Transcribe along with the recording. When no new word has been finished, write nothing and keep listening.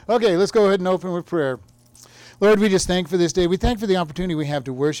Okay, let's go ahead and open with prayer. Lord, we just thank for this day. We thank for the opportunity we have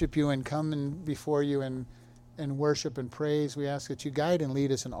to worship you and come before you and worship and praise. We ask that you guide and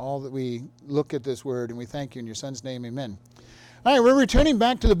lead us in all that we look at this word, and we thank you in your Son's name, amen. All right, we're returning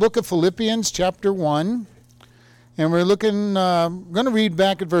back to the book of Philippians, chapter 1, and we're going to read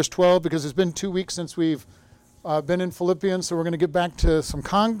back at verse 12 because it's been 2 weeks since we've been in Philippians, so we're going to get back to some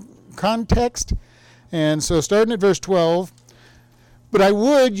context. And so starting at verse 12,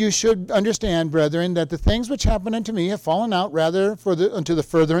 But you should understand, brethren, that the things which happened unto me have fallen out rather unto the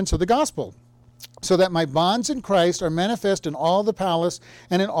furtherance of the gospel, so that my bonds in Christ are manifest in all the palace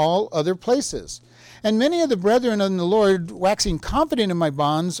and in all other places. And many of the brethren in the Lord, waxing confident in my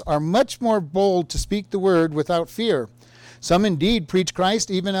bonds, are much more bold to speak the word without fear. Some indeed preach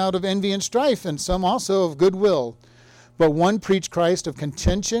Christ even out of envy and strife, and some also of good will. But one preached Christ of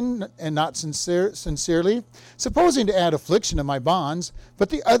contention and not sincerely, supposing to add affliction to my bonds, but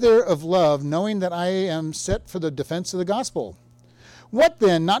the other of love, knowing that I am set for the defense of the gospel. What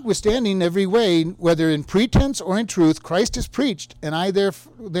then, notwithstanding every way, whether in pretense or in truth, Christ is preached, and I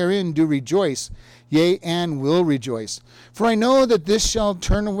therein do rejoice, yea, and will rejoice. For I know that this shall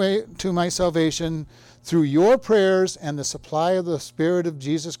turn away to my salvation through your prayers and the supply of the Spirit of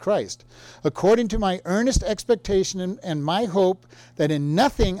Jesus Christ, according to my earnest expectation and my hope that in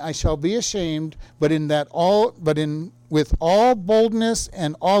nothing I shall be ashamed, but with all boldness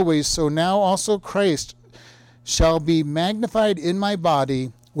and always, so now also Christ shall be magnified in my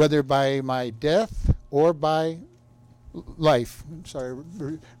body, whether by my death or by life. Sorry,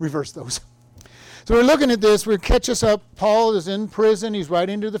 reverse those. So we're looking at this. We'll catch us up. Paul is in prison. He's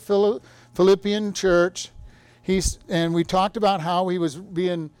writing to the Philippian church. And we talked about how he was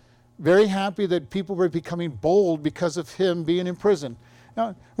being very happy that people were becoming bold because of him being in prison.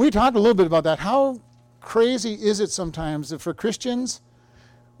 Now, we talked a little bit about that. How crazy is it sometimes that for Christians,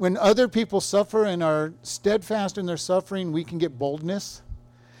 when other people suffer and are steadfast in their suffering, we can get boldness?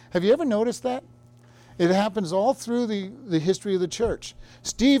 Have you ever noticed that? It happens all through the history of the church.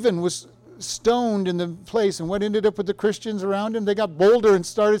 Stephen was stoned in the place, and what ended up with the Christians around him? They got bolder and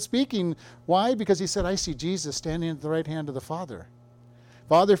started speaking. Why? Because he said, I see Jesus standing at the right hand of the Father.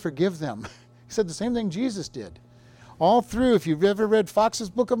 Father, forgive them. He said the same thing Jesus did. All through, if you've ever read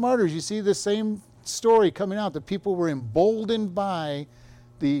Fox's Book of Martyrs, you see the same story coming out, that people were emboldened by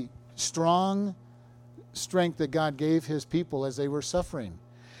the strong strength that God gave his people as they were suffering.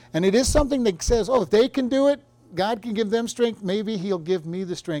 And it is something that says, if they can do it, God can give them strength, maybe he'll give me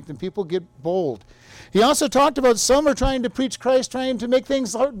the strength, and people get bold. He also talked about some are trying to preach Christ, trying to make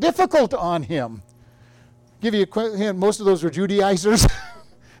things difficult on him. Give you a quick hint, most of those were Judaizers.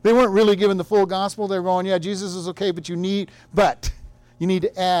 They weren't really given the full gospel. They were going, yeah, Jesus is okay, but you need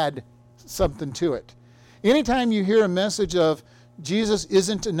to add something to it. Anytime you hear a message of Jesus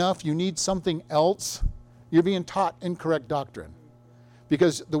isn't enough, you need something else, you're being taught incorrect doctrine.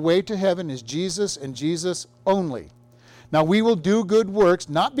 Because the way to heaven is Jesus and Jesus only. Now, we will do good works,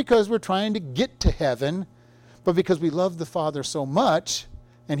 not because we're trying to get to heaven, but because we love the Father so much,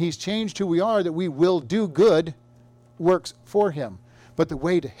 and he's changed who we are, that we will do good works for him. But the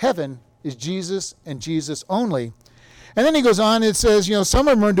way to heaven is Jesus and Jesus only. And then he goes on, it says, some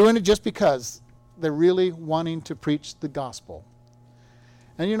of them are doing it just because they're really wanting to preach the gospel.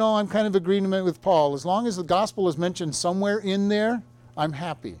 And I'm kind of agreement with Paul. As long as the gospel is mentioned somewhere in there, I'm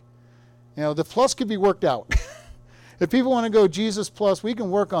happy. The plus could be worked out. If people want to go Jesus plus, we can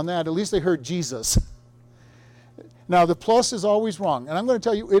work on that. At least they heard Jesus. Now, the plus is always wrong. And I'm going to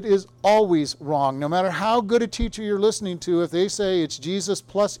tell you, it is always wrong. No matter how good a teacher you're listening to, if they say it's Jesus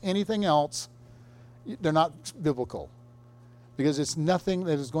plus anything else, they're not biblical. Because it's nothing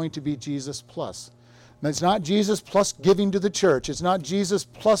that is going to be Jesus plus. And it's not Jesus plus giving to the church. It's not Jesus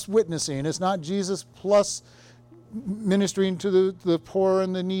plus witnessing. It's not Jesus plus ministering to the poor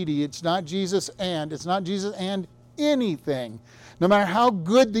and the needy. It's not Jesus and anything. No matter how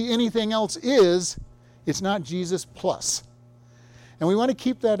good the anything else is, it's not Jesus plus. And we want to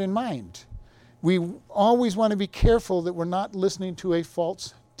keep that in mind. We always want to be careful that we're not listening to a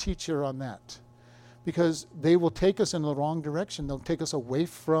false teacher on that, because they will take us in the wrong direction. They'll take us away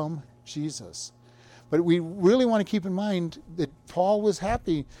from Jesus. But we really want to keep in mind that Paul was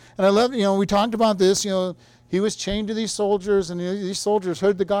happy. And I love, we talked about this, he was chained to these soldiers, and these soldiers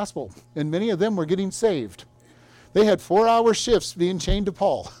heard the gospel, and many of them were getting saved. They had 4-hour shifts being chained to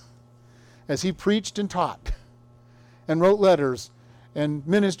Paul as he preached and taught and wrote letters and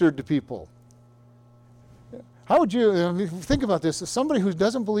ministered to people. How would you think about this? If somebody who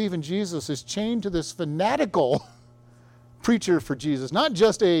doesn't believe in Jesus is chained to this fanatical preacher for Jesus, not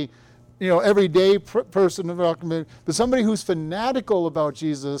just a everyday person, but somebody who's fanatical about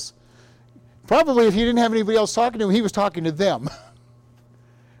Jesus, probably if he didn't have anybody else talking to him, he was talking to them.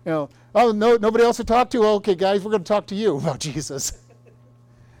 Oh, no, nobody else to talk to? Okay, guys, we're going to talk to you about Jesus.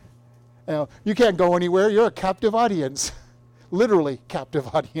 You can't go anywhere. You're a captive audience. Literally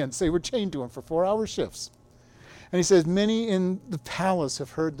captive audience. They were chained to him for 4-hour shifts. And he says, many in the palace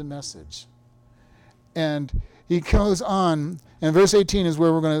have heard the message. And he goes on, and verse 18 is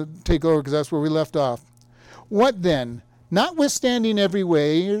where we're going to take over because that's where we left off. What then? Notwithstanding every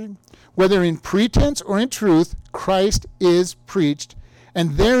way, whether in pretense or in truth, Christ is preached,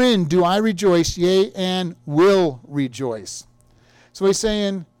 and therein do I rejoice, yea, and will rejoice. So he's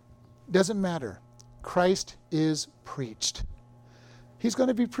saying, doesn't matter. Christ is preached. He's going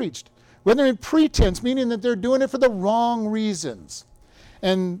to be preached. Whether in pretense, meaning that they're doing it for the wrong reasons.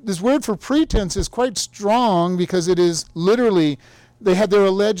 And this word for pretense is quite strong because it is literally, they had their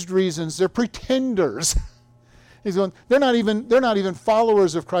alleged reasons. They're pretenders. He's going, they're not even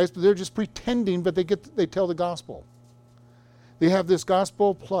followers of Christ, but they're just pretending, but they tell the gospel. They have this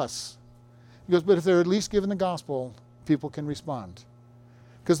gospel plus. He goes, but if they're at least given the gospel, people can respond.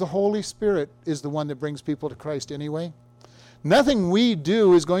 Because the Holy Spirit is the one that brings people to Christ anyway. Nothing we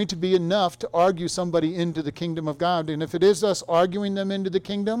do is going to be enough to argue somebody into the kingdom of God. And if it is us arguing them into the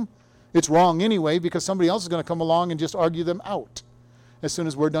kingdom, it's wrong anyway, because somebody else is going to come along and just argue them out as soon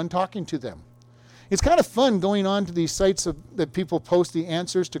as we're done talking to them. It's kind of fun going on to these sites that people post the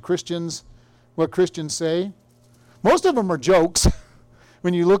answers to Christians, what Christians say. Most of them are jokes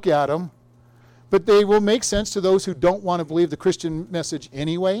when you look at them, but they will make sense to those who don't want to believe the Christian message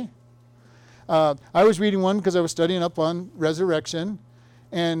anyway. I was reading one because I was studying up on resurrection,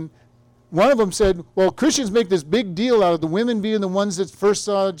 and one of them said, well, Christians make this big deal out of the women being the ones that first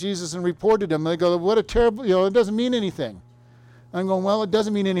saw Jesus and reported him. They go, what a terrible, it doesn't mean anything. I'm going, well, it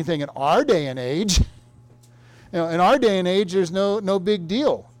doesn't mean anything in our day and age. In our day and age, there's no big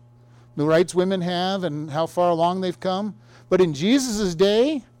deal. The rights women have and how far along they've come. But in Jesus'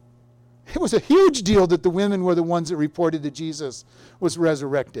 day, it was a huge deal that the women were the ones that reported that Jesus was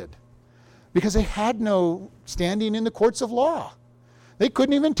resurrected. Because they had no standing in the courts of law. They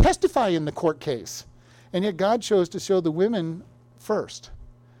couldn't even testify in the court case. And yet God chose to show the women first.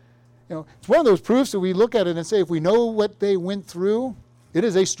 It's one of those proofs that we look at it and say, if we know what they went through, it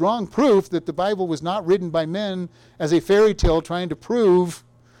is a strong proof that the Bible was not written by men as a fairy tale trying to prove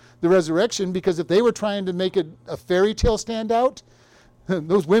the resurrection, because if they were trying to make a fairy tale stand out,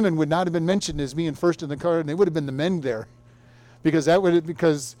 those women would not have been mentioned as being first in the car, and they would have been the men there.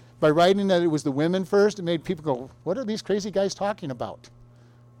 Because by writing that it was the women first, it made people go, what are these crazy guys talking about?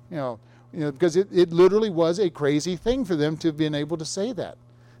 Because it literally was a crazy thing for them to have been able to say that.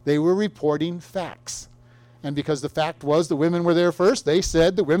 They were reporting facts. And because the fact was the women were there first, they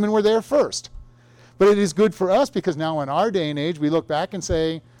said the women were there first. But it is good for us because now in our day and age, we look back and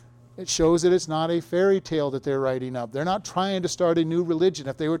say, it shows that it's not a fairy tale that they're writing up. They're not trying to start a new religion.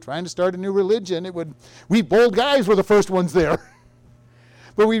 If they were trying to start a new religion, we bold guys were the first ones there.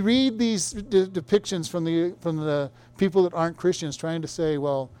 But we read these depictions from the people that aren't Christians trying to say,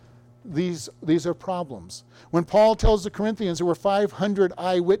 well, these are problems. When Paul tells the Corinthians there were 500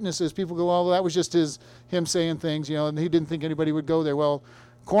 eyewitnesses, people go, well, that was just him saying things, and he didn't think anybody would go there. Well,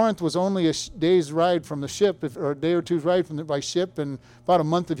 Corinth was only a day's ride from the ship, or a day or two's ride by ship, and about a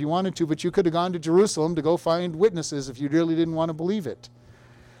month if you wanted to, but you could have gone to Jerusalem to go find witnesses if you really didn't want to believe it.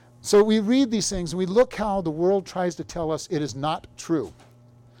 So we read these things, and we look how the world tries to tell us it is not true.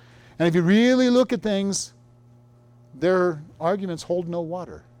 And if you really look at things, their arguments hold no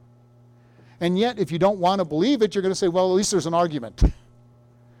water. And yet, if you don't want to believe it, you're going to say, well, at least there's an argument.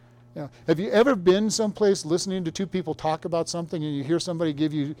 Have you ever been someplace listening to two people talk about something and you hear somebody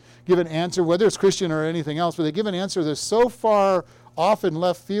give an answer, whether it's Christian or anything else, but they give an answer that's so far off in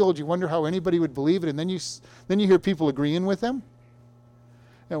left field, you wonder how anybody would believe it, and then you hear people agreeing with them?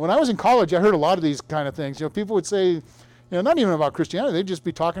 When I was in college, I heard a lot of these kind of things. People would say, not even about Christianity, they'd just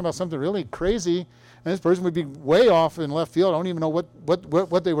be talking about something really crazy, and this person would be way off in left field. I don't even know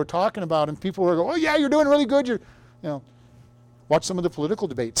what they were talking about, and people were going, oh yeah, you're doing really good. Watch some of the political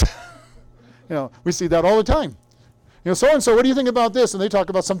debates. We see that all the time. So-and-so, what do you think about this? And they talk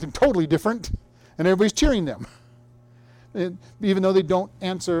about something totally different, and everybody's cheering them, even though they don't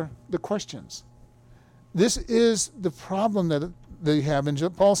answer the questions. This is the problem that they have.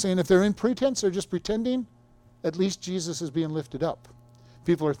 And Paul's saying if they're in pretense, they're just pretending, at least Jesus is being lifted up.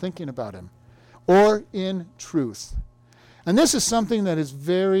 People are thinking about him. Or in truth. And this is something that is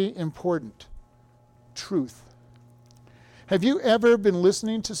very important. Truth. Have you ever been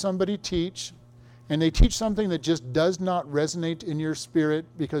listening to somebody teach and they teach something that just does not resonate in your spirit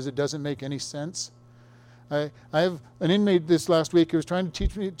because it doesn't make any sense. I have an inmate this last week who was trying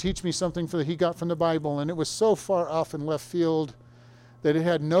to teach me something that he got from the Bible, and it was so far off in left field that it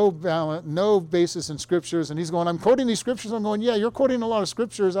had no basis in scriptures. And he's going, I'm quoting these scriptures. I'm going, yeah, you're quoting a lot of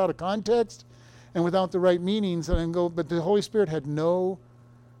scriptures out of context and without the right meanings. And I go, but the Holy Spirit had no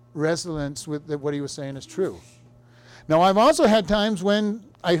resonance with what he was saying is true. Now, I've also had times when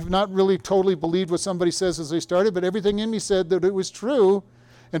I've not really totally believed what somebody says as they started, but everything in me said that it was true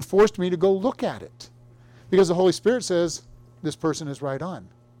and forced me to go look at it. Because the Holy Spirit says, this person is right on.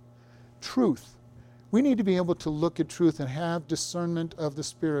 Truth. We need to be able to look at truth and have discernment of the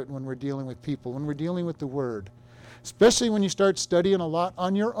Spirit when we're dealing with people, when we're dealing with the Word. Especially when you start studying a lot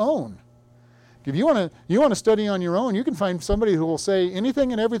on your own. If you want to study on your own, you can find somebody who will say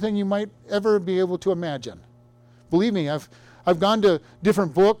anything and everything you might ever be able to imagine. Believe me, I've gone to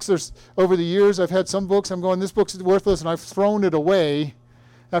different books. Over the years, I've had some books, I'm going, this book's worthless, and I've thrown it away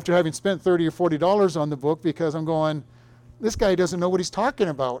after having spent $30 or $40 on the book because I'm going, this guy doesn't know what he's talking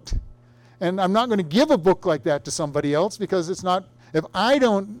about. And I'm not going to give a book like that to somebody else because it's not, if I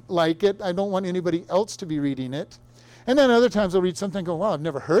don't like it, I don't want anybody else to be reading it. And then other times I'll read something and go, wow, I've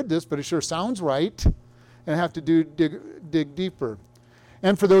never heard this, but it sure sounds right. And I have to dig deeper.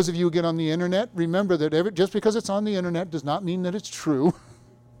 And for those of you who get on the internet, remember that just because it's on the internet does not mean that it's true.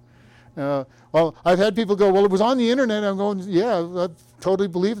 Well, I've had people go, well, it was on the internet. I'm going, yeah, I totally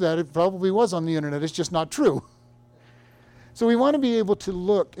believe that. It probably was on the internet. It's just not true. So we want to be able to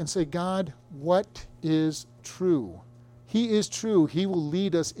look and say, God, what is true? He is true. He will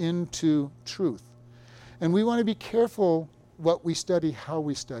lead us into truth. And we want to be careful what we study, how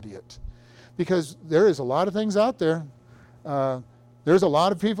we study it. Because there is a lot of things out there. There's a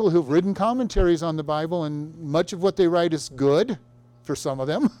lot of people who've written commentaries on the Bible, and much of what they write is good for some of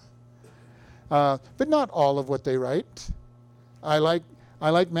them. But not all of what they write. I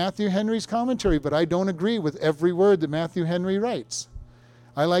like Matthew Henry's commentary, but I don't agree with every word that Matthew Henry writes.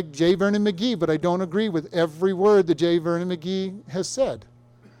 I like J. Vernon McGee, but I don't agree with every word that J. Vernon McGee has said.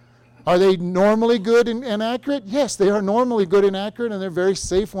 Are they normally good and accurate? Yes, they are normally good and accurate, and they're very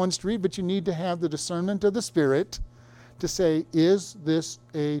safe ones to read, but you need to have the discernment of the Spirit to say, is this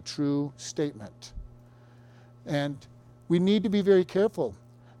a true statement? And we need to be very careful.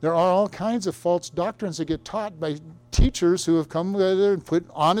 There are all kinds of false doctrines that get taught by teachers who have come together and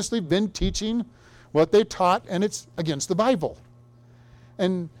honestly been teaching what they taught, and it's against the Bible.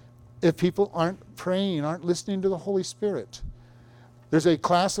 And if people aren't praying, aren't listening to the Holy Spirit. There's a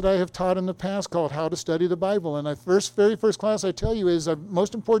class that I have taught in the past called How to Study the Bible, and the very first class I tell you is the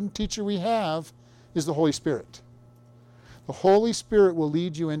most important teacher we have is the Holy Spirit. The Holy Spirit will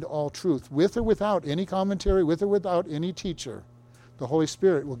lead you into all truth, with or without any commentary, with or without any teacher. The Holy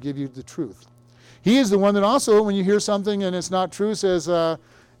Spirit will give you the truth. He is the one that also, when you hear something and it's not true, says,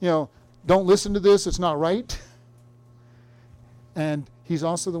 don't listen to this, it's not right. And he's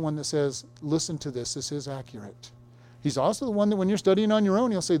also the one that says, listen to this is accurate. He's also the one that when you're studying on your own,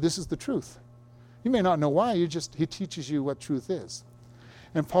 he'll say, this is the truth. You may not know why, he teaches you what truth is.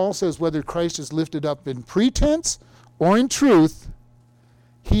 And Paul says, whether Christ is lifted up in pretense or in truth,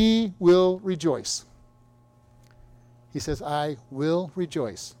 he will rejoice. He says, I will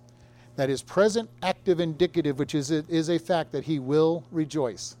rejoice. That is present, active, indicative, which is a fact that he will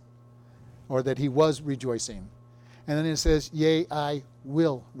rejoice, or that he was rejoicing. And then it says, yea, I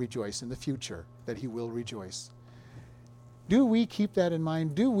will rejoice in the future, that he will rejoice. Do we keep that in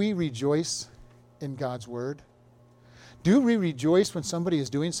mind? Do we rejoice in God's word? Do we rejoice when somebody is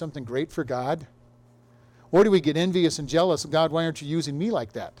doing something great for God? Or do we get envious and jealous? God, why aren't you using me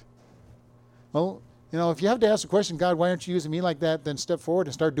like that? Well, if you have to ask the question, God, why aren't you using me like that? Then step forward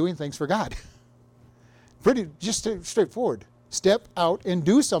and start doing things for God. Just straightforward. Step out and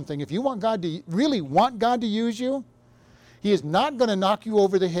do something. If you really want God to use you, he is not going to knock you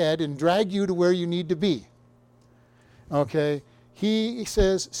over the head and drag you to where you need to be. Okay? He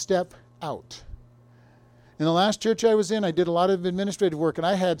says, step out. In the last church I was in, I did a lot of administrative work, and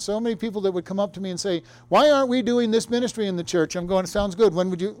I had so many people that would come up to me and say, why aren't we doing this ministry in the church? I'm going, it sounds good.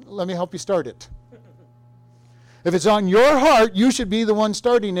 Let me help you start it. If it's on your heart, you should be the one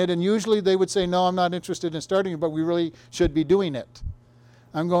starting it, and usually they would say, no, I'm not interested in starting it, but we really should be doing it.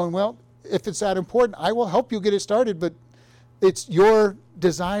 I'm going, well, if it's that important, I will help you get it started, but it's your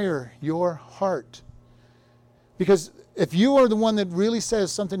desire, your heart. Because if you are the one that really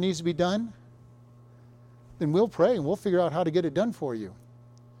says something needs to be done, then we'll pray and we'll figure out how to get it done for you.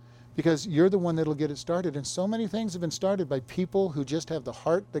 Because you're the one that'll get it started. And so many things have been started by people who just have the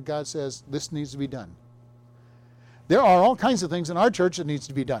heart that God says, this needs to be done. There are all kinds of things in our church that needs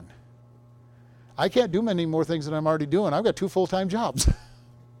to be done. I can't do many more things than I'm already doing. I've got 2 full-time jobs.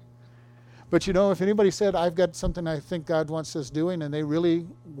 But if anybody said, I've got something I think God wants us doing, and they really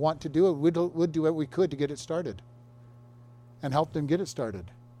want to do it, we'd do what we could to get it started and help them get it started.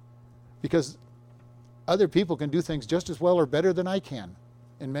 Because other people can do things just as well or better than I can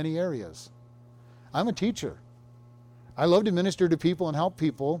in many areas. I'm a teacher. I love to minister to people and help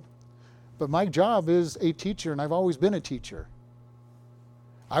people, but my job is a teacher, and I've always been a teacher.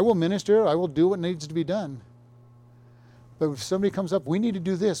 I will minister, I will do what needs to be done. But if somebody comes up, we need to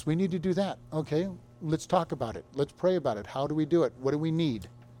do this, we need to do that. Okay, let's talk about it. Let's pray about it. How do we do it? What do we need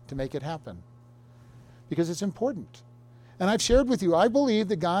to make it happen? Because it's important. And I've shared with you, I believe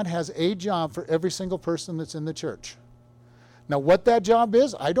that God has a job for every single person that's in the church. Now, what that job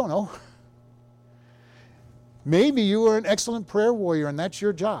is, I don't know. Maybe you are an excellent prayer warrior, and that's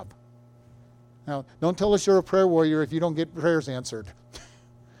your job. Now, don't tell us you're a prayer warrior if you don't get prayers answered.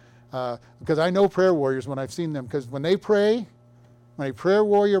 Because I know prayer warriors when I've seen them. Because when they pray, when a prayer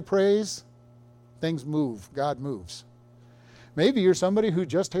warrior prays, things move. God moves. Maybe you're somebody who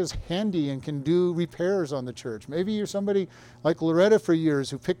just is handy and can do repairs on the church. Maybe you're somebody like Loretta for years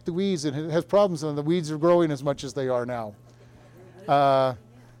who picked the weeds and has problems and the weeds are growing as much as they are now.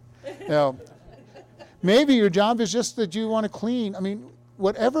 Maybe your job is just that you want to clean. I mean,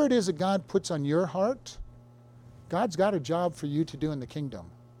 whatever it is that God puts on your heart, God's got a job for you to do in the kingdom.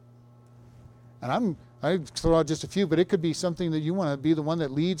 And I throw out just a few, but it could be something that you want to be the one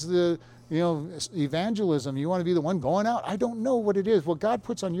that leads the, evangelism. You want to be the one going out. I don't know what it is. What God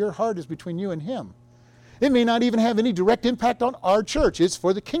puts on your heart is between you and Him. It may not even have any direct impact on our church. It's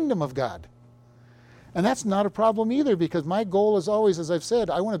for the kingdom of God. And that's not a problem either, because my goal is always, as I've said,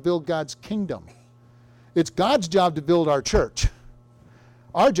 I want to build God's kingdom. It's God's job to build our church.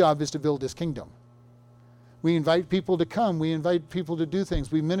 Our job is to build His kingdom. We invite people to come. We invite people to do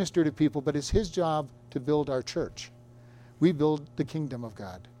things. We minister to people, but it's His job to build our church. We build the kingdom of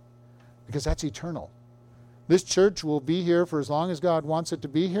God because that's eternal. This church will be here for as long as God wants it to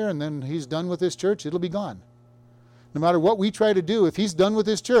be here, and then He's done with this church, it'll be gone. No matter what we try to do, if He's done with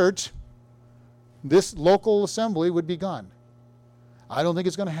this church, this local assembly would be gone. I don't think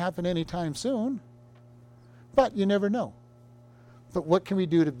it's going to happen anytime soon, but you never know. But what can we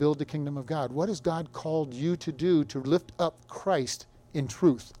do to build the kingdom of God? What has God called you to do to lift up Christ in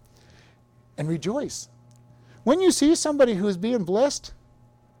truth? And rejoice. When you see somebody who is being blessed,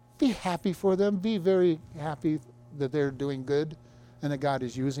 be happy for them. Be very happy that they're doing good and that God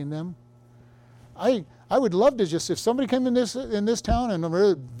is using them. I would love to just, if somebody came in this town and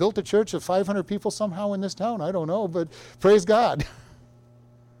really built a church of 500 people somehow in this town, I don't know, but praise God.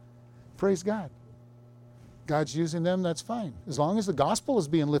 Praise God. God's using them, that's fine. As long as the gospel is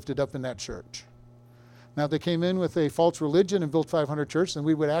being lifted up in that church. Now, if they came in with a false religion and built 500 churches, then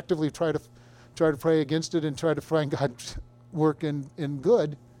we would actively try to pray against it and try to find God's work in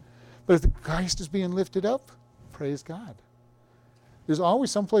good. But if the Christ is being lifted up, praise God. There's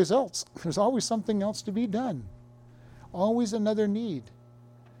always someplace else. There's always something else to be done. Always another need.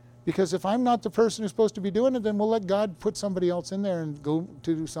 Because if I'm not the person who's supposed to be doing it, then we'll let God put somebody else in there and go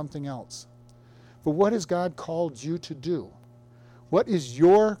to do something else. But what has God called you to do? What is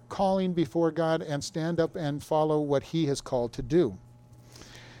your calling before God? And stand up and follow what He has called to do.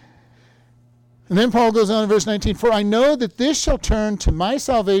 And then Paul goes on in verse 19, "For I know that this shall turn to my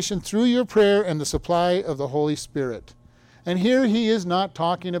salvation through your prayer and the supply of the Holy Spirit." And here he is not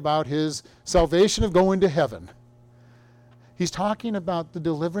talking about his salvation of going to heaven. He's talking about the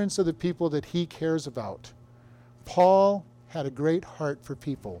deliverance of the people that he cares about. Paul had a great heart for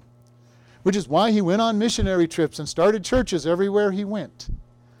people, which is why he went on missionary trips and started churches everywhere he went.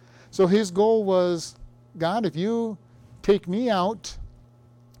 So his goal was, God, if you take me out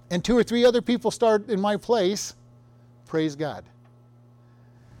and 2 or 3 other people start in my place, praise God.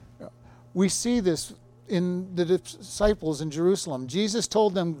 We see this in the disciples in Jerusalem. Jesus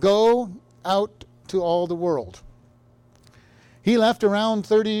told them, go out to all the world. He left around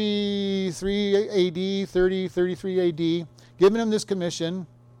 33 AD, giving them this commission.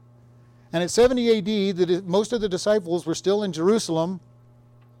 And at 70 AD, most of the disciples were still in Jerusalem,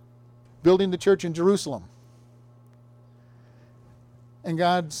 building the church in Jerusalem. And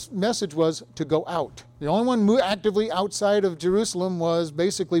God's message was to go out. The only one actively outside of Jerusalem was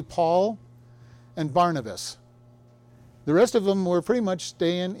basically Paul and Barnabas. The rest of them were pretty much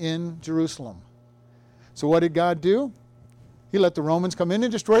staying in Jerusalem. So what did God do? He let the Romans come in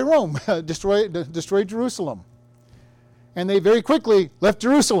and destroy Rome, destroy Jerusalem. And they very quickly left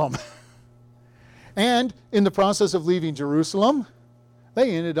Jerusalem. And in the process of leaving Jerusalem,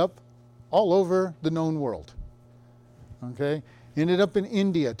 they ended up all over the known world. Okay? Ended up in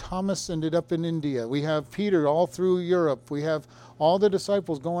India. Thomas ended up in India. We have Peter all through Europe. We have all the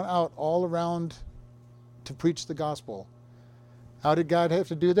disciples going out all around to preach the gospel. How did God have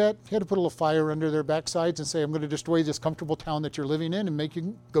to do that? He had to put a little fire under their backsides and say, I'm going to destroy this comfortable town that you're living in and make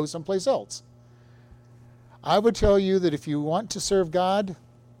you go someplace else. I would tell you that if you want to serve God,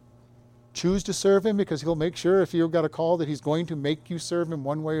 choose to serve Him, because He'll make sure if you've got a call that He's going to make you serve Him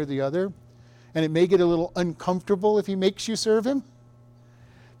one way or the other. And it may get a little uncomfortable if He makes you serve Him,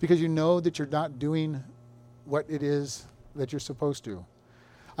 because you know that you're not doing what it is that you're supposed to.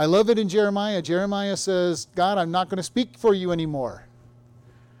 I love it in Jeremiah. Jeremiah says, God, I'm not going to speak for you anymore.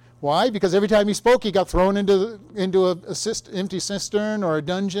 Why? Because every time he spoke, he got thrown into an empty cistern or a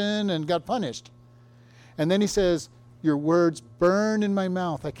dungeon and got punished. And then he says, your words burn in my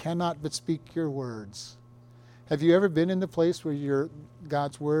mouth. I cannot but speak your words. Have you ever been in the place where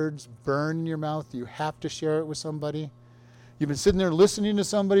God's words burn in your mouth? You have to share it with somebody. You've been sitting there listening to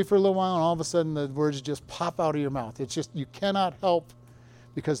somebody for a little while, and all of a sudden the words just pop out of your mouth. It's just, you cannot help,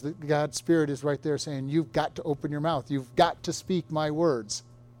 because God's Spirit is right there saying, you've got to open your mouth. You've got to speak my words.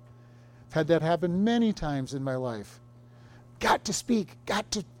 I've had that happen many times in my life. Got to speak.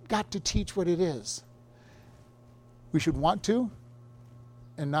 Got to teach what it is. We should want to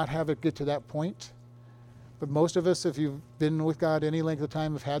and not have it get to that point. But most of us, if you've been with God any length of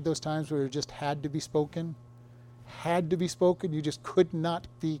time, have had those times where it just had to be spoken. Had to be spoken. You just could not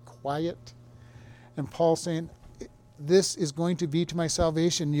be quiet. And Paul's saying, this is going to be to my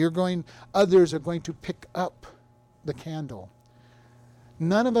salvation. Others are going to pick up the candle.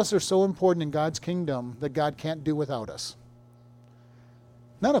 None of us are so important in God's kingdom that God can't do without us.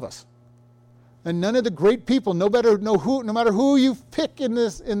 None of us. And none of the great people, no matter who you pick in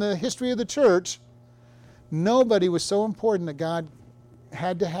the history of the church, nobody was so important that God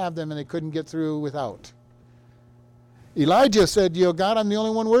had to have them and they couldn't get through without. Elijah said, God, I'm the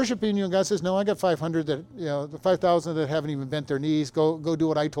only one worshiping you. And God says, no, I got 500 the 5,000 that haven't even bent their knees. Go do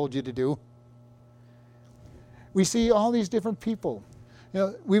what I told you to do. We see all these different people.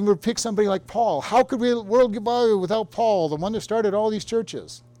 We would pick somebody like Paul. How could the world get by without Paul, the one that started all these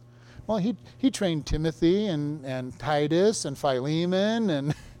churches? Well, he trained Timothy and Titus and Philemon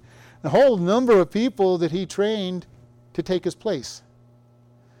and a whole number of people that he trained to take his place.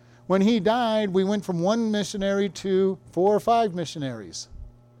 When he died, we went from one missionary to 4 or 5 missionaries.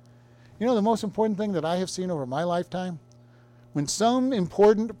 The most important thing that I have seen over my lifetime? When some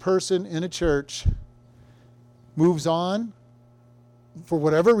important person in a church moves on for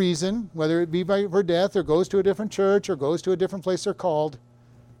whatever reason, whether it be for death or goes to a different church or goes to a different place they're called,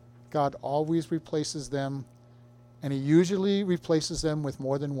 God always replaces them, and He usually replaces them with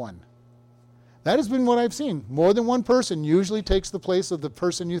more than one. That has been what I've seen. More than one person usually takes the place of the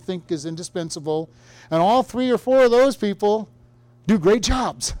person you think is indispensable, and all 3 or 4 of those people do great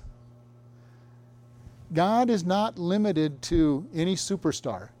jobs. God is not limited to any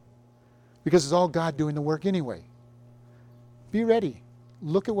superstar, because it's all God doing the work anyway. Be ready.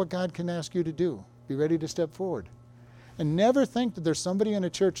 Look at what God can ask you to do. Be ready to step forward. And never think that there's somebody in a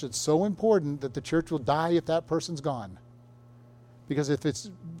church that's so important that the church will die if that person's gone. Because if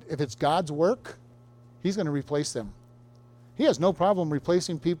it's God's work, He's going to replace them. He has no problem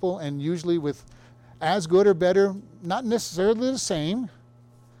replacing people, and usually with as good or better, not necessarily the same.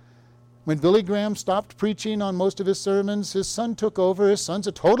 When Billy Graham stopped preaching on most of his sermons, his son took over. His son's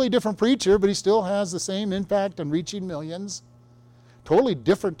a totally different preacher, but he still has the same impact on reaching millions. Totally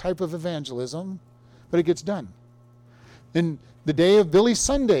different type of evangelism, but it gets done. In the day of Billy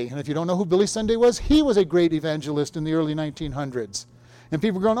Sunday, and if you don't know who Billy Sunday was, he was a great evangelist in the early 1900s. And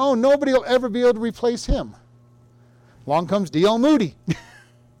people were going, oh, nobody will ever be able to replace him. Along comes D.L. Moody.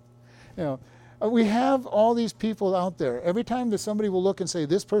 We have all these people out there. Every time that somebody will look and say,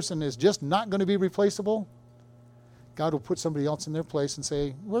 this person is just not going to be replaceable, God will put somebody else in their place and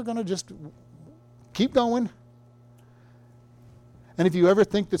say, we're going to just keep going. And if you ever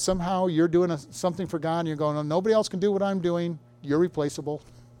think that somehow you're doing something for God and you're going, oh, nobody else can do what I'm doing, you're replaceable.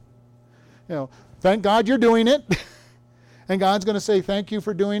 Thank God you're doing it. And God's going to say thank you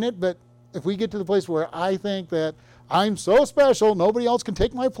for doing it. But if we get to the place where I think that I'm so special, nobody else can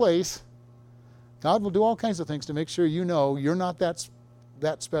take my place, God will do all kinds of things to make sure you know you're not that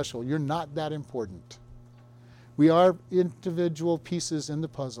special. You're not that important. We are individual pieces in the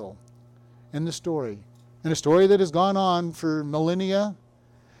puzzle, in the story. And a story that has gone on for millennia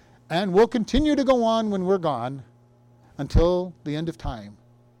and will continue to go on when we're gone until the end of time,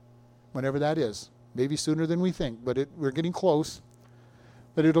 whenever that is. Maybe sooner than we think, but we're getting close.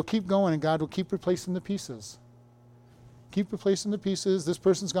 But it'll keep going, and God will keep replacing the pieces. Keep replacing the pieces. This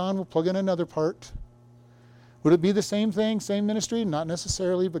person's gone, we'll plug in another part. Would it be the same thing, same ministry? Not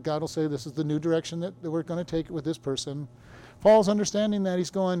necessarily, but God will say this is the new direction that we're going to take it with this person. Paul's understanding that. He's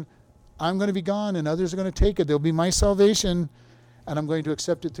going, I'm going to be gone and others are going to take it. There'll be my salvation and I'm going to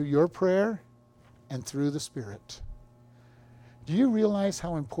accept it through your prayer and through the Spirit. Do you realize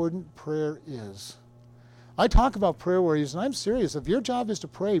how important prayer is? I talk about prayer warriors, and I'm serious. If your job is to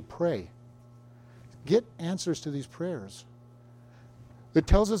pray, pray. Get answers to these prayers. It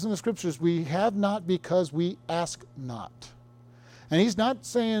tells us in the Scriptures, we have not because we ask not. And he's not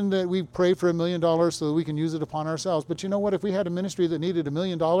saying that we pray for $1 million so that we can use it upon ourselves. But you know what? If we had a ministry that needed $1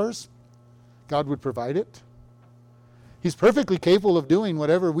 million, God would provide it. He's perfectly capable of doing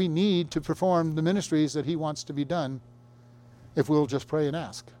whatever we need to perform the ministries that he wants to be done if we'll just pray and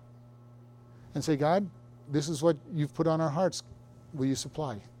ask. And say, God, this is what you've put on our hearts. Will you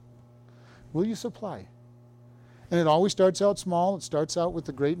supply? Will you supply? And it always starts out small. It starts out with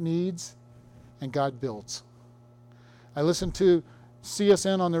the great needs, and God builds. I listen to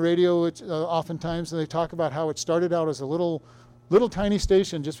CSN on the radio oftentimes, and they talk about how it started out as a little tiny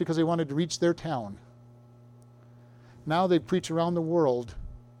station just because they wanted to reach their town. Now they preach around the world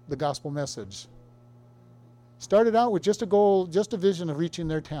the gospel message. Started out with just a goal, just a vision of reaching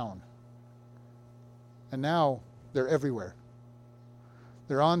their town. And now they're everywhere.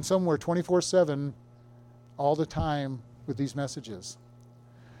 They're on somewhere 24/7 all the time with these messages.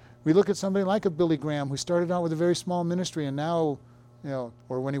 We look at somebody like a Billy Graham who started out with a very small ministry and now,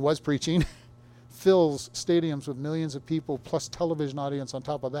 or when he was preaching, fills stadiums with millions of people plus television audience on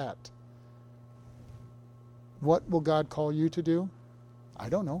top of that. What will God call you to do? I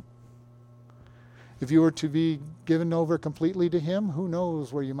don't know. If you were to be given over completely to him, who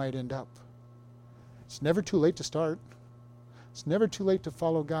knows where you might end up? It's never too late to start. It's never too late to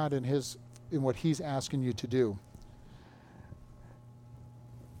follow God in what he's asking you to do.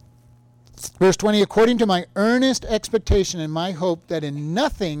 Verse 20, according to my earnest expectation and my hope that in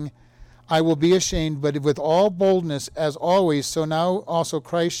nothing I will be ashamed, but with all boldness as always, so now also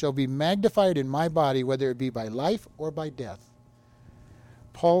Christ shall be magnified in my body, whether it be by life or by death.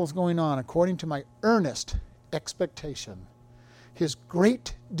 Paul's going on, according to my earnest expectation, his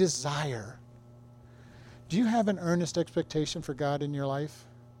great desire. Do you have an earnest expectation for God in your life?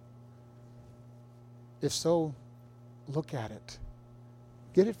 If so, look at it.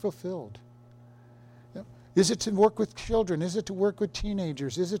 Get it fulfilled. Is it to work with children? Is it to work with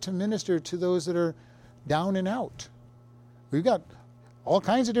teenagers? Is it to minister to those that are down and out? We've got all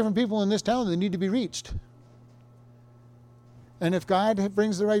kinds of different people in this town that need to be reached. And if God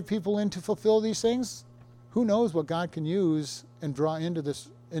brings the right people in to fulfill these things, who knows what God can use and draw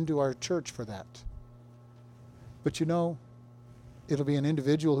into our church for that. But it'll be an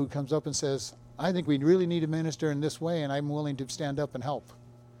individual who comes up and says, I think we really need to minister in this way, and I'm willing to stand up and help.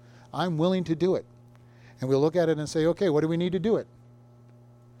 I'm willing to do it. And we'll look at it and say, okay, what do we need to do it?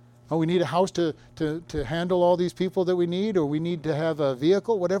 Oh, we need a house to handle all these people that we need, or we need to have a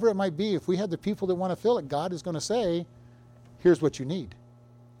vehicle, whatever it might be. If we have the people that want to fill it, God is going to say, here's what you need.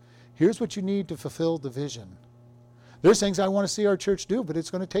 Here's what you need to fulfill the vision. There's things I want to see our church do, but it's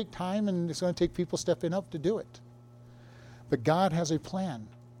going to take time and it's going to take people stepping up to do it. But God has a plan.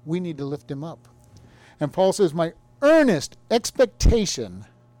 We need to lift him up. And Paul says, my earnest expectation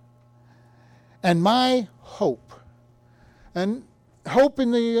and my hope. And hope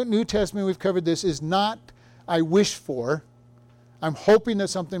in the New Testament, we've covered this, is not I wish for. I'm hoping that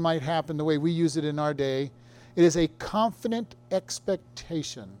something might happen the way we use it in our day. It is a confident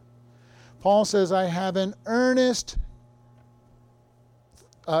expectation. Paul says, I have an earnest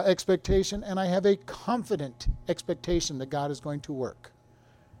expectation and I have a confident expectation that God is going to work.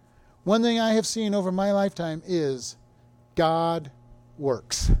 One thing I have seen over my lifetime is God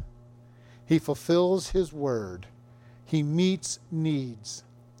works. He fulfills his word. He meets needs.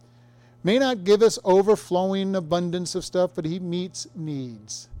 May not give us overflowing abundance of stuff, but he meets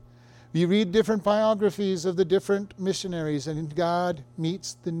needs. You read different biographies of the different missionaries, and God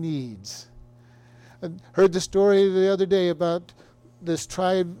meets the needs. I heard the story the other day about this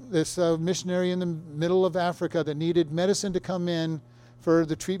tribe, this missionary in the middle of Africa that needed medicine to come in for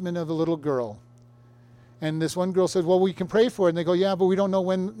the treatment of a little girl. And this one girl said, well, we can pray for it. And they go, yeah, but we don't know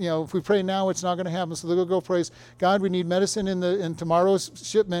when, if we pray now, it's not going to happen. So the little girl prays, God, we need medicine in tomorrow's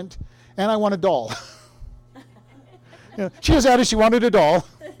shipment, and I want a doll. She was she wanted a doll.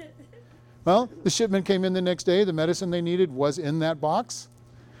 Well, the shipment came in the next day. The medicine they needed was in that box.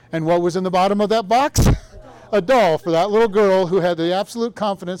 And what was in the bottom of that box? A doll for that little girl who had the absolute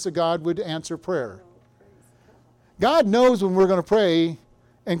confidence that God would answer prayer. God knows when we're going to pray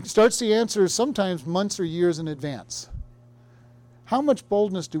and starts the answers sometimes months or years in advance. How much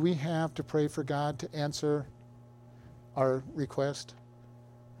boldness do we have to pray for God to answer our request?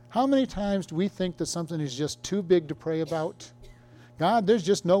 How many times do we think that something is just too big to pray about? God, there's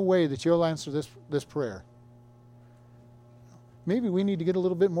just no way that you'll answer this prayer. Maybe we need to get a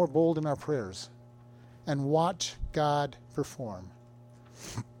little bit more bold in our prayers and watch God perform.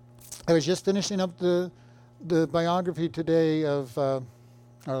 I was just finishing up the biography today of,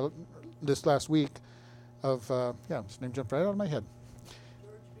 or this last week of, his name jumped right out of my head.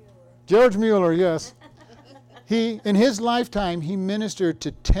 George Mueller, yes. In his lifetime, he ministered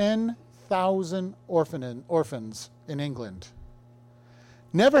to 10,000 orphans in England.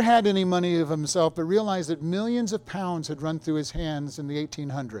 Never had any money of himself, but realized that millions of pounds had run through his hands in the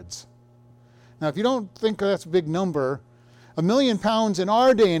 1800s. Now, if you don't think that's a big number, £1 million in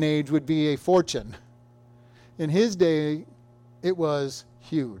our day and age would be a fortune. In his day, it was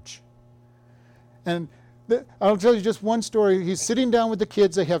huge. And I'll tell you just one story. He's sitting down with the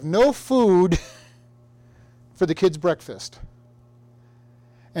kids. They have no food for the kids' breakfast.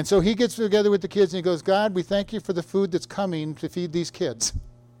 And so he gets together with the kids and he goes, God, we thank you for the food that's coming to feed these kids.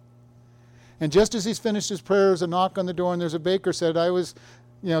 And just as he's finished his prayer, there's a knock on the door, and there's a baker said,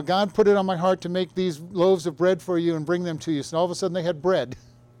 God put it on my heart to make these loaves of bread for you and bring them to you. So all of a sudden they had bread.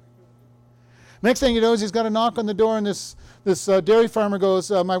 Next thing you know is he's got a knock on the door, and this dairy farmer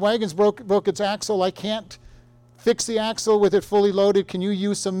goes, my wagon's broke its axle. I can't fix the axle with it fully loaded. Can you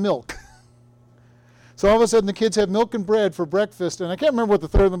use some milk? So all of a sudden the kids have milk and bread for breakfast, and I can't remember what the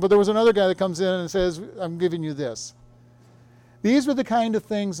third one, but there was another guy that comes in and says, I'm giving you this. These were the kind of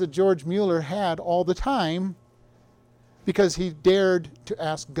things that George Mueller had all the time because he dared to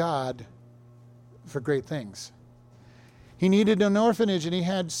ask God for great things. He needed an orphanage, and he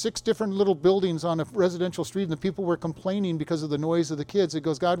had 6 different little buildings on a residential street, and the people were complaining because of the noise of the kids. He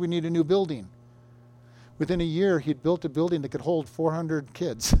goes, God, we need a new building. Within a year, he'd built a building that could hold 400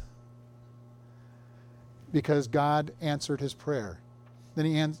 kids because God answered his prayer. Then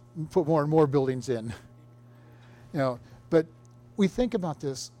he put more and more buildings in. But we think about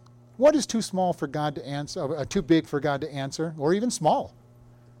this. What is too small for God to answer, too big for God to answer, or even small?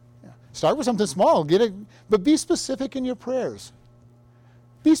 Start with something small, but be specific in your prayers.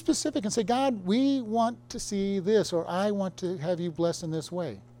 Be specific and say, God, we want to see this, or I want to have you blessed in this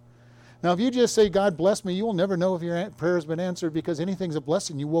way. Now, if you just say, God bless me, you will never know if your prayer has been answered, because anything's a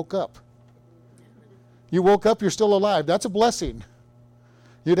blessing. You woke up. You woke up, you're still alive. That's a blessing.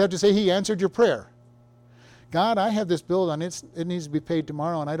 You'd have to say, he answered your prayer. God, I have this bill, and it needs to be paid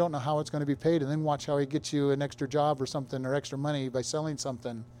tomorrow, and I don't know how it's going to be paid, and then watch how he gets you an extra job or something, or extra money by selling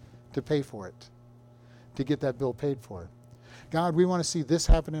something to pay for it, to get that bill paid for. God, we want to see this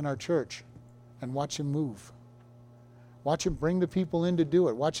happen in our church, and watch him move. Watch him bring the people in to do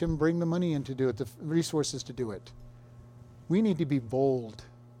it. Watch him bring the money in to do it, the resources to do it. We need to be bold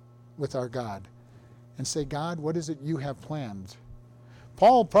with our God and say, God, what is it you have planned?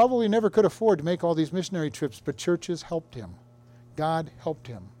 Paul probably never could afford to make all these missionary trips, but churches helped him. God helped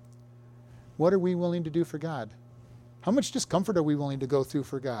him. What are we willing to do for God? How much discomfort are we willing to go through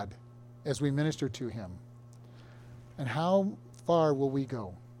for God as we minister to him? And how far will we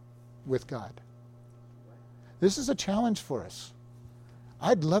go with God? This is a challenge for us.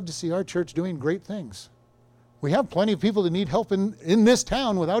 I'd love to see our church doing great things. We have plenty of people that need help in this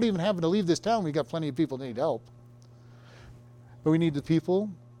town without even having to leave this town. We've got plenty of people that need help. But we need the people,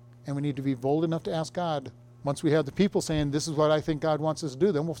 and we need to be bold enough to ask God. Once we have the people saying, this is what I think God wants us to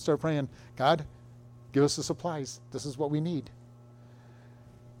do, then we'll start praying, God, give us the supplies. This is what we need.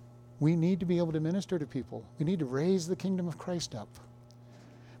 We need to be able to minister to people. We need to raise the kingdom of Christ up,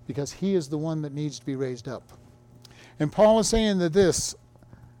 because he is the one that needs to be raised up. And Paul is saying that this,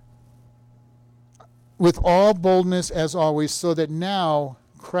 with all boldness as always, so that now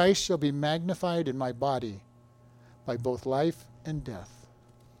Christ shall be magnified in my body by both life and death.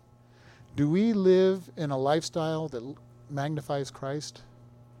 Do we live in a lifestyle that magnifies Christ?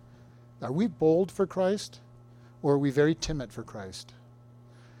 Are we bold for Christ, or are we very timid for Christ?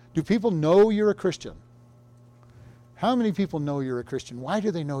 Do people know you're a Christian? How many people know you're a Christian? Why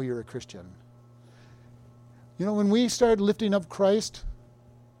do they know you're a Christian? When we start lifting up Christ,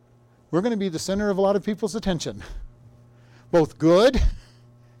 we're going to be the center of a lot of people's attention, both good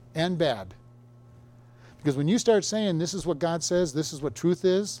and bad. Because when you start saying, this is what God says, this is what truth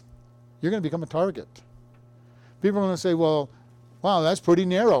is, you're going to become a target. People are going to say, well, wow, that's pretty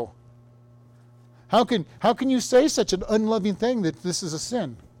narrow. How can you say such an unloving thing that this is a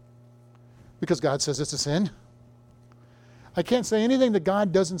sin? Because God says it's a sin. I can't say anything that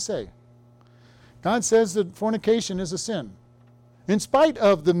God doesn't say. God says that fornication is a sin. In spite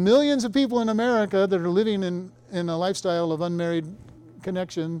of the millions of people in America that are living in a lifestyle of unmarried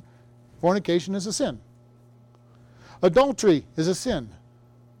connection, fornication is a sin. Adultery is a sin.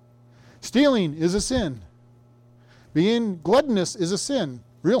 Stealing is a sin. Being gluttonous is a sin.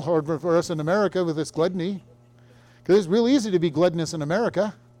 Real hard for us in America with this gluttony, because it's real easy to be gluttonous in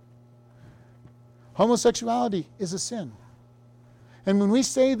America. Homosexuality is a sin. And when we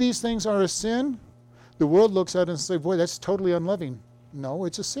say these things are a sin, the world looks at it and says, boy, that's totally unloving. No,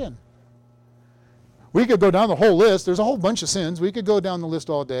 it's a sin. We could go down the whole list. There's a whole bunch of sins. We could go down the list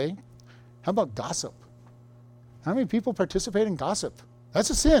all day. How about gossip? How many people participate in gossip? That's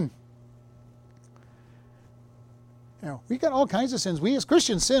a sin. You know, we got all kinds of sins. We as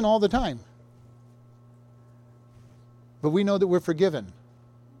Christians sin all the time. But we know that we're forgiven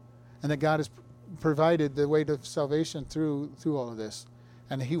and that God has provided the way to salvation through all of this.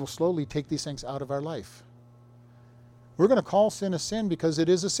 And He will slowly take these things out of our life. We're going to call sin a sin because it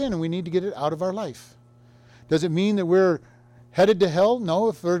is a sin and we need to get it out of our life. Does it mean that we're headed to hell? No.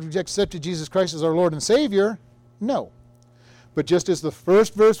 If we've accepted Jesus Christ as our Lord and Savior, no. But just as the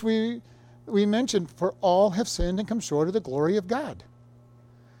first verse we mentioned, for all have sinned and come short of the glory of God.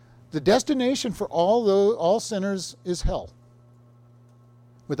 The destination for all sinners is hell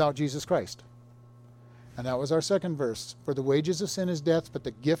without Jesus Christ. And that was our second verse. For the wages of sin is death, but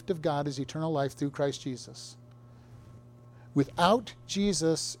the gift of God is eternal life through Christ Jesus. Without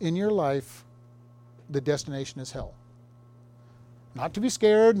Jesus in your life, the destination is hell. Not to be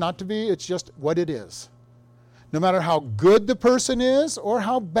scared, it's just what it is. No matter how good the person is or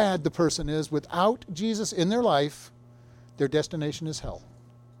how bad the person is, without Jesus in their life, their destination is hell.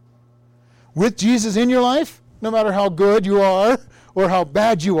 With Jesus in your life, no matter how good you are or how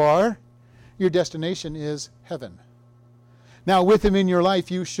bad you are, your destination is heaven. Now, with Him in your life,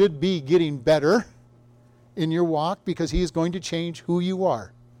 you should be getting better in your walk because He is going to change who you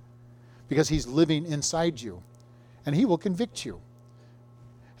are. Because He's living inside you. And He will convict you.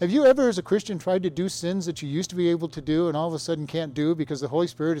 Have you ever, as a Christian, tried to do sins that you used to be able to do and all of a sudden can't do because the Holy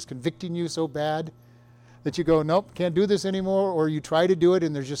Spirit is convicting you so bad that you go, nope, can't do this anymore, or you try to do it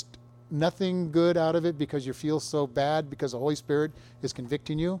and there's just nothing good out of it because you feel so bad because the Holy Spirit is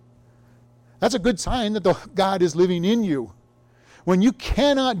convicting you? That's a good sign that God is living in you. When you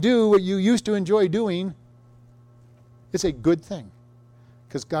cannot do what you used to enjoy doing, it's a good thing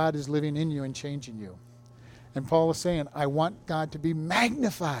because God is living in you and changing you. And Paul is saying, I want God to be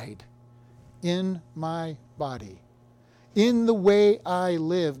magnified in my body. In the way I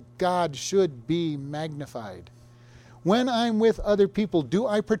live, God should be magnified. When I'm with other people, do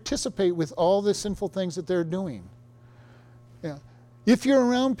I participate with all the sinful things that they're doing? Yeah. If you're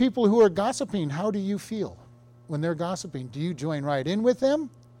around people who are gossiping, how do you feel when they're gossiping? Do you join right in with them?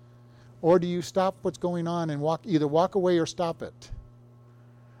 Or do you stop what's going on and either walk away or stop it?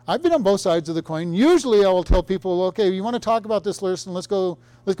 I've been on both sides of the coin. Usually I will tell people, okay, you want to talk about this, listen, let's go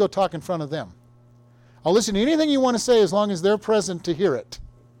talk in front of them. I'll listen to anything you want to say as long as they're present to hear it.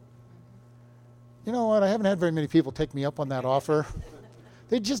 You know what? I haven't had very many people take me up on that offer.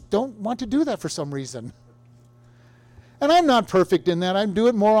 They just don't want to do that for some reason. And I'm not perfect in that. I do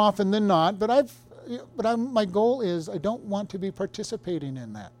it more often than not, but my goal is I don't want to be participating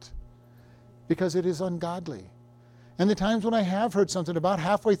in that because it is ungodly. And the times when I have heard something about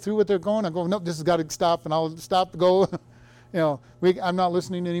halfway through what they're going, I go, nope, this has got to stop, and I'll stop, go. I'm not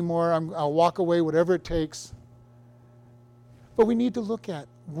listening anymore. I'll walk away, whatever it takes. But we need to look at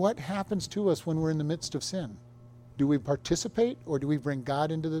what happens to us when we're in the midst of sin. Do we participate, or do we bring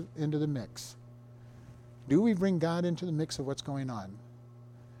God into the mix? Do we bring God into the mix of what's going on?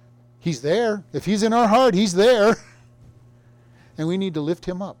 He's there. If He's in our heart, He's there. And we need to lift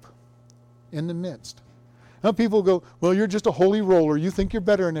Him up in the midst. Now people go, well, you're just a holy roller. You think you're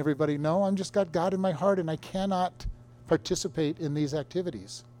better than everybody. No, I've just got God in my heart, and I cannot participate in these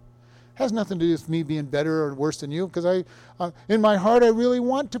activities. It has nothing to do with me being better or worse than you, because in my heart, I really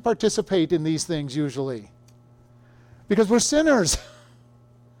want to participate in these things usually. Because we're sinners.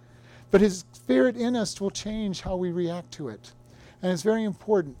 But His Spirit in us will change how we react to it. And it's very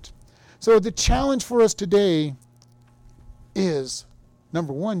important. So the challenge for us today is,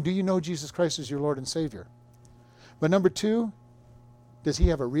 number one, do you know Jesus Christ as your Lord and Savior? But number two, does He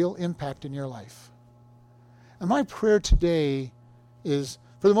have a real impact in your life? And my prayer today is,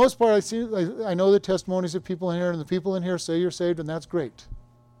 for the most part, I know the testimonies of people in here, and the people in here say you're saved, and that's great.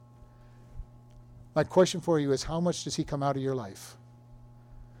 My question for you is, how much does He come out of your life?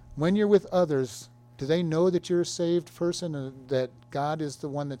 When you're with others, do they know that you're a saved person and that God is the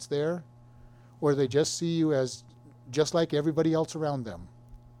one that's there? Or do they just see you as just like everybody else around them?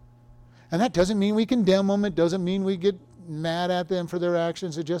 And that doesn't mean we condemn them. It doesn't mean we get mad at them for their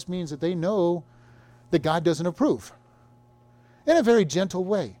actions. It just means that they know that God doesn't approve. In a very gentle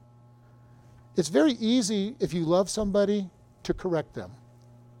way. It's very easy, if you love somebody, to correct them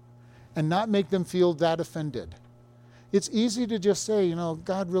and not make them feel that offended. It's easy to just say,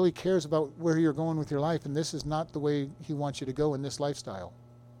 God really cares about where you're going with your life, and this is not the way he wants you to go in this lifestyle.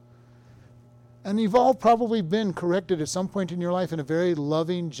 And you've all probably been corrected at some point in your life in a very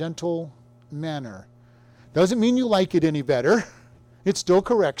loving, gentle manner. Doesn't mean you like it any better. It's still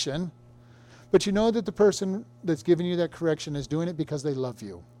correction. But you know that the person that's giving you that correction is doing it because they love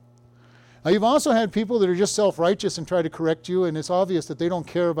you. Now, you've also had people that are just self-righteous and try to correct you, and it's obvious that they don't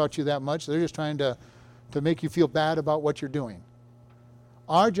care about you that much. They're just trying to make you feel bad about what you're doing.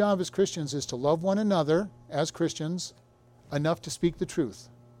 Our job as Christians is to love one another as Christians enough to speak the truth,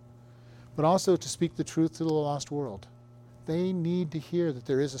 but also to speak the truth to the lost world. They need to hear that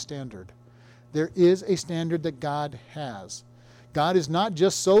there is a standard. There is a standard that God has. God is not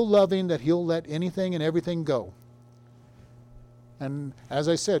just so loving that he'll let anything and everything go. And as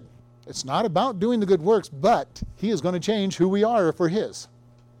I said, it's not about doing the good works, but he is going to change who we are if we're his.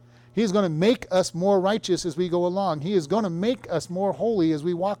 He is going to make us more righteous as we go along. He is going to make us more holy as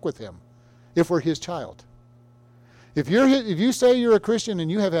we walk with him if we're his child. If you say you're a Christian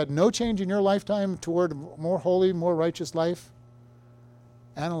and you have had no change in your lifetime toward a more holy, more righteous life,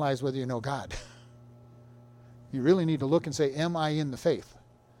 analyze whether you know God. You really need to look and say, am I in the faith?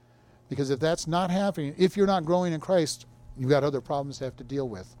 Because if that's not happening, if you're not growing in Christ, you've got other problems to have to deal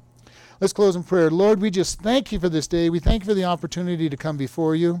with. Let's close in prayer. Lord, we just thank you for this day. We thank you for the opportunity to come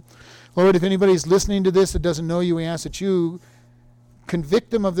before you. Lord, if anybody's listening to this that doesn't know you, we ask that you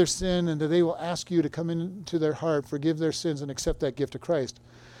convict them of their sin and that they will ask you to come into their heart, forgive their sins, and accept that gift of Christ.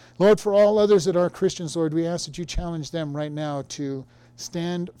 Lord, for all others that are Christians, Lord, we ask that you challenge them right now to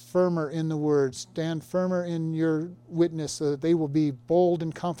stand firmer in the word, stand firmer in your witness so that they will be bold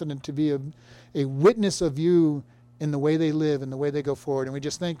and confident to be a witness of you in the way they live and the way they go forward. And we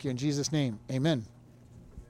just thank you in Jesus' name. Amen.